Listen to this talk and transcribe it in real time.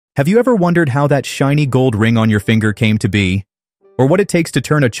Have you ever wondered how that shiny gold ring on your finger came to be? Or what it takes to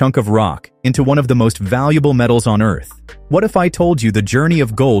turn a chunk of rock into one of the most valuable metals on Earth? What if I told you the journey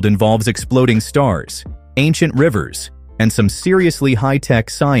of gold involves exploding stars, ancient rivers, and some seriously high-tech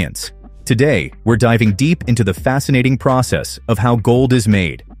science? Today, we're diving deep into the fascinating process of how gold is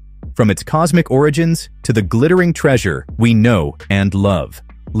made, from its cosmic origins to the glittering treasure we know and love.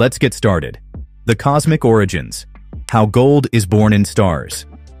 Let's get started. The cosmic origins. How gold is born in stars.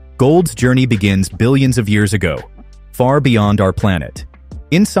 Gold's journey begins billions of years ago, far beyond our planet.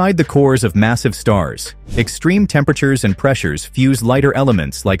 Inside the cores of massive stars, extreme temperatures and pressures fuse lighter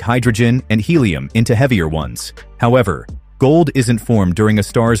elements like hydrogen and helium into heavier ones. However, gold isn't formed during a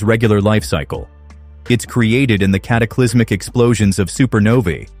star's regular life cycle. It's created in the cataclysmic explosions of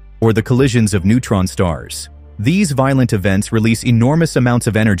supernovae, or the collisions of neutron stars. These violent events release enormous amounts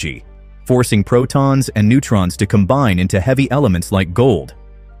of energy, forcing protons and neutrons to combine into heavy elements like gold.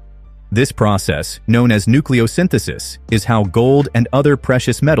 This process, known as nucleosynthesis, is how gold and other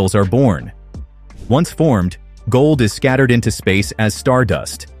precious metals are born. Once formed, gold is scattered into space as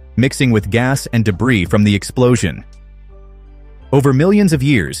stardust, mixing with gas and debris from the explosion. Over millions of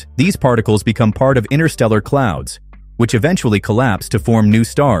years, these particles become part of interstellar clouds, which eventually collapse to form new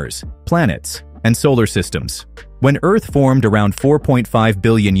stars, planets, and solar systems. When Earth formed around 4.5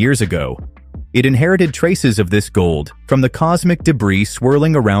 billion years ago, it inherited traces of this gold from the cosmic debris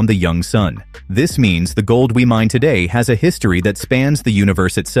swirling around the young sun. This means the gold we mine today has a history that spans the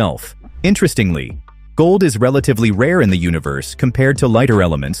universe itself. Interestingly, gold is relatively rare in the universe compared to lighter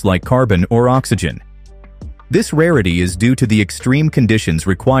elements like carbon or oxygen. This rarity is due to the extreme conditions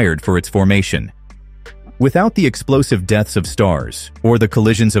required for its formation. Without the explosive deaths of stars or the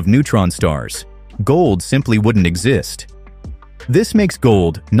collisions of neutron stars, gold simply wouldn't exist. This makes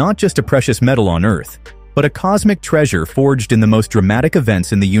gold not just a precious metal on Earth, but a cosmic treasure forged in the most dramatic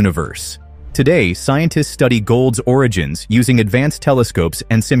events in the universe. Today, scientists study gold's origins using advanced telescopes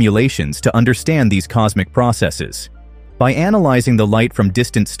and simulations to understand these cosmic processes. By analyzing the light from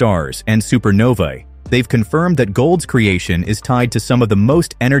distant stars and supernovae, they've confirmed that gold's creation is tied to some of the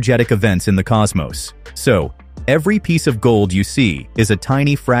most energetic events in the cosmos. So, every piece of gold you see is a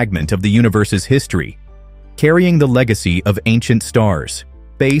tiny fragment of the universe's history, carrying the legacy of ancient stars,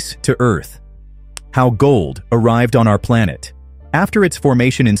 space to Earth. How gold arrived on our planet. After its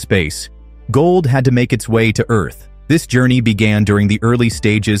formation in space, gold had to make its way to Earth. This journey began during the early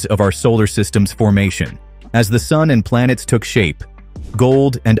stages of our solar system's formation. As the sun and planets took shape,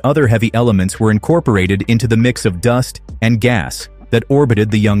 gold and other heavy elements were incorporated into the mix of dust and gas that orbited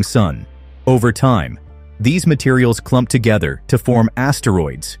the young sun. Over time, these materials clumped together to form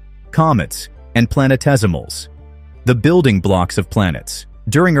asteroids, comets, and planetesimals, the building blocks of planets.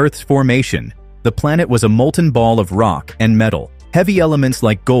 During Earth's formation, the planet was a molten ball of rock and metal. Heavy elements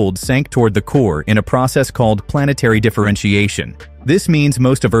like gold sank toward the core in a process called planetary differentiation. This means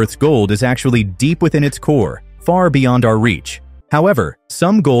most of Earth's gold is actually deep within its core, far beyond our reach. However,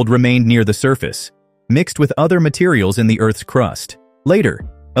 some gold remained near the surface, mixed with other materials in the Earth's crust. Later,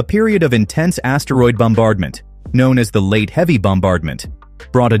 a period of intense asteroid bombardment, known as the Late Heavy Bombardment,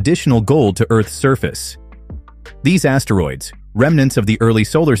 brought additional gold to Earth's surface. These asteroids, remnants of the early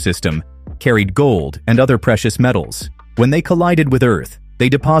solar system, carried gold and other precious metals. When they collided with Earth, they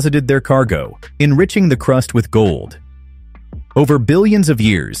deposited their cargo, enriching the crust with gold. Over billions of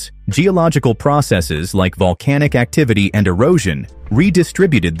years, geological processes like volcanic activity and erosion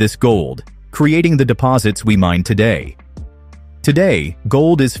redistributed this gold, creating the deposits we mine today. Today,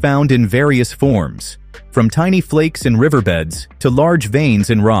 gold is found in various forms, from tiny flakes in riverbeds to large veins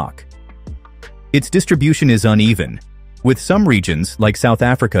in rock. Its distribution is uneven, with some regions, like South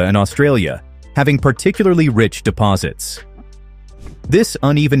Africa and Australia, having particularly rich deposits. This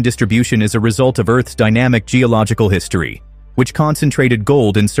uneven distribution is a result of Earth's dynamic geological history, which concentrated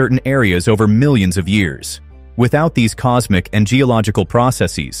gold in certain areas over millions of years. Without these cosmic and geological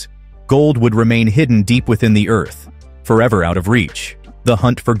processes, gold would remain hidden deep within the Earth, forever out of reach. The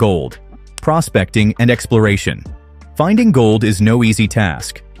hunt for gold. Prospecting and exploration. Finding gold is no easy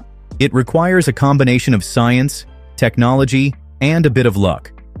task. It requires a combination of science, technology, and a bit of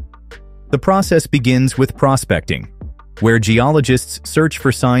luck. The process begins with prospecting, where geologists search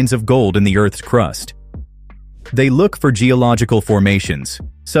for signs of gold in the Earth's crust. They look for geological formations,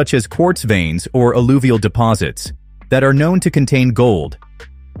 such as quartz veins or alluvial deposits, that are known to contain gold.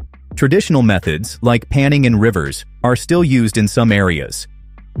 Traditional methods, like panning in rivers, are still used in some areas,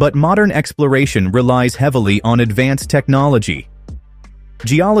 but modern exploration relies heavily on advanced technology.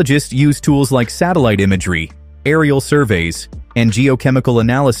 Geologists use tools like satellite imagery, aerial surveys, and geochemical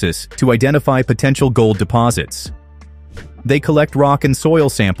analysis to identify potential gold deposits. They collect rock and soil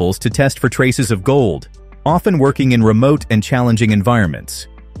samples to test for traces of gold, often working in remote and challenging environments.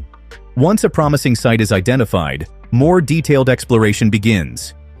 Once a promising site is identified, more detailed exploration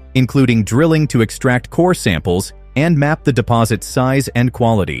begins, including drilling to extract core samples and map the deposit's size and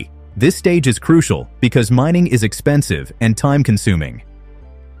quality. This stage is crucial because mining is expensive and time-consuming.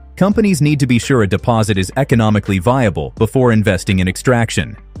 Companies need to be sure a deposit is economically viable before investing in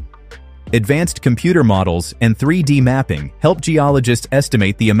extraction. Advanced computer models and 3D mapping help geologists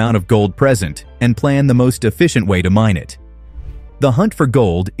estimate the amount of gold present and plan the most efficient way to mine it. The hunt for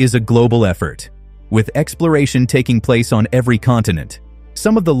gold is a global effort, with exploration taking place on every continent.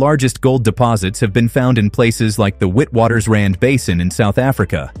 Some of the largest gold deposits have been found in places like the Witwatersrand Basin in South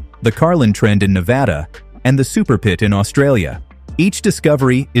Africa, the Carlin Trend in Nevada, and the Super Pit in Australia. Each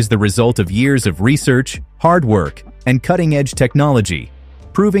discovery is the result of years of research, hard work, and cutting-edge technology,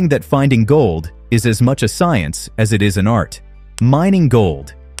 proving that finding gold is as much a science as it is an art. Mining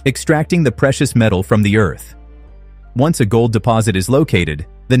gold, extracting the precious metal from the earth. Once a gold deposit is located,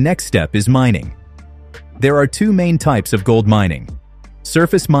 the next step is mining. There are two main types of gold mining: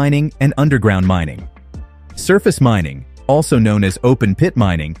 surface mining and underground mining. Surface mining, also known as open pit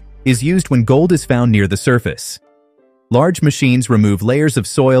mining, is used when gold is found near the surface. Large machines remove layers of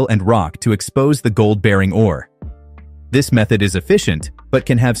soil and rock to expose the gold-bearing ore. This method is efficient, but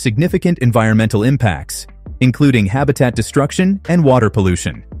can have significant environmental impacts, including habitat destruction and water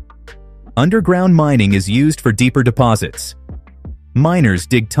pollution. Underground mining is used for deeper deposits. Miners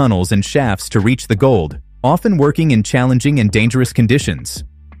dig tunnels and shafts to reach the gold, often working in challenging and dangerous conditions.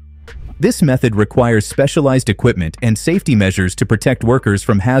 This method requires specialized equipment and safety measures to protect workers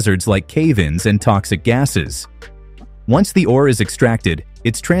from hazards like cave-ins and toxic gases. Once the ore is extracted,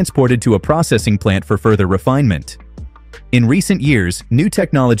 it's transported to a processing plant for further refinement. In recent years, new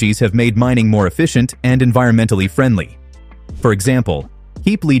technologies have made mining more efficient and environmentally friendly. For example,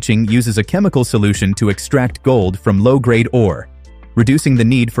 heap leaching uses a chemical solution to extract gold from low-grade ore, reducing the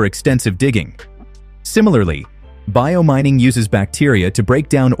need for extensive digging. Similarly, biomining uses bacteria to break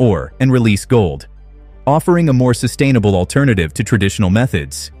down ore and release gold, offering a more sustainable alternative to traditional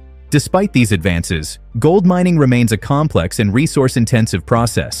methods. Despite these advances, gold mining remains a complex and resource-intensive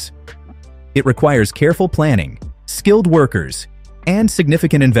process. It requires careful planning, skilled workers, and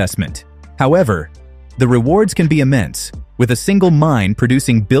significant investment. However, the rewards can be immense, with a single mine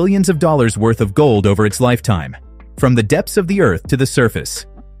producing billions of dollars worth of gold over its lifetime. From the depths of the earth to the surface,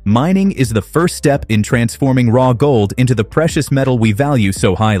 mining is the first step in transforming raw gold into the precious metal we value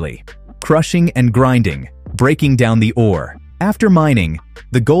so highly. Crushing and grinding, breaking down the ore. After mining,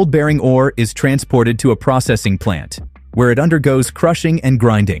 the gold-bearing ore is transported to a processing plant, where it undergoes crushing and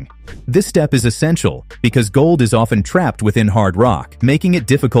grinding. This step is essential because gold is often trapped within hard rock, making it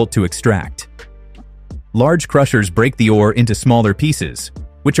difficult to extract. Large crushers break the ore into smaller pieces,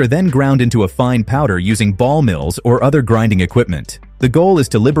 which are then ground into a fine powder using ball mills or other grinding equipment. The goal is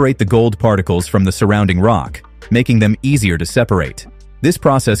to liberate the gold particles from the surrounding rock, making them easier to separate. This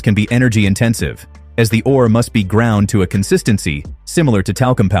process can be energy-intensive, as the ore must be ground to a consistency similar to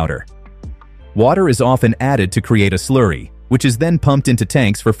talcum powder. Water is often added to create a slurry, which is then pumped into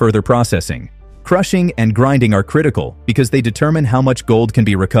tanks for further processing. Crushing and grinding are critical because they determine how much gold can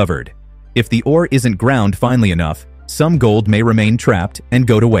be recovered. If the ore isn't ground finely enough, some gold may remain trapped and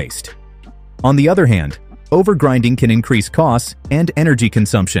go to waste. On the other hand, overgrinding can increase costs and energy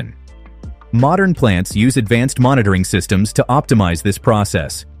consumption. Modern plants use advanced monitoring systems to optimize this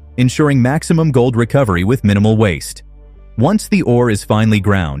process, ensuring maximum gold recovery with minimal waste. Once the ore is finely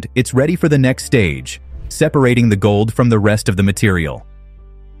ground, it's ready for the next stage, separating the gold from the rest of the material.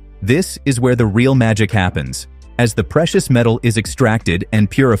 This is where the real magic happens, as the precious metal is extracted and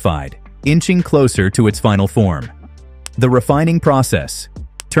purified, inching closer to its final form. The refining process,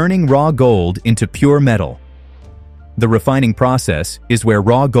 turning raw gold into pure metal. The refining process is where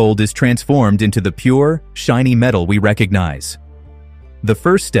raw gold is transformed into the pure, shiny metal we recognize. The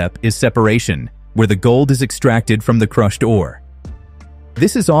first step is separation, where the gold is extracted from the crushed ore.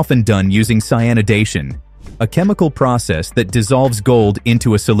 This is often done using cyanidation, a chemical process that dissolves gold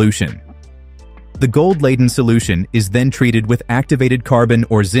into a solution. The gold-laden solution is then treated with activated carbon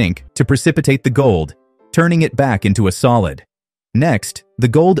or zinc to precipitate the gold, turning it back into a solid. Next, the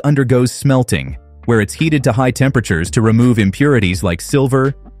gold undergoes smelting, where it's heated to high temperatures to remove impurities like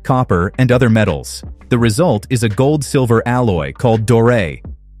silver, copper, and other metals. The result is a gold-silver alloy called doré,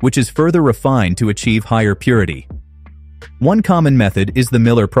 which is further refined to achieve higher purity. One common method is the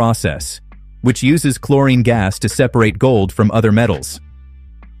Miller process, which uses chlorine gas to separate gold from other metals.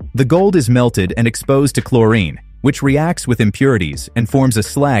 The gold is melted and exposed to chlorine, which reacts with impurities and forms a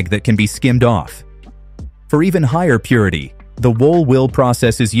slag that can be skimmed off. For even higher purity, the Wohl-Will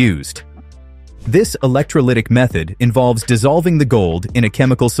process is used. This electrolytic method involves dissolving the gold in a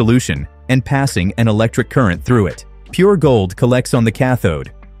chemical solution and passing an electric current through it. Pure gold collects on the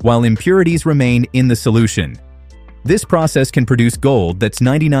cathode, while impurities remain in the solution. This process can produce gold that's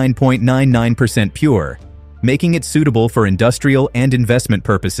 99.99% pure, making it suitable for industrial and investment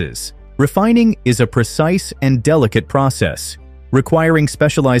purposes. Refining is a precise and delicate process, requiring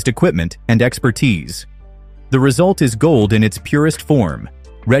specialized equipment and expertise. The result is gold in its purest form,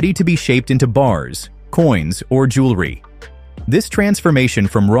 ready to be shaped into bars, coins, or jewelry. This transformation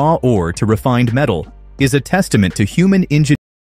from raw ore to refined metal is a testament to human ingenuity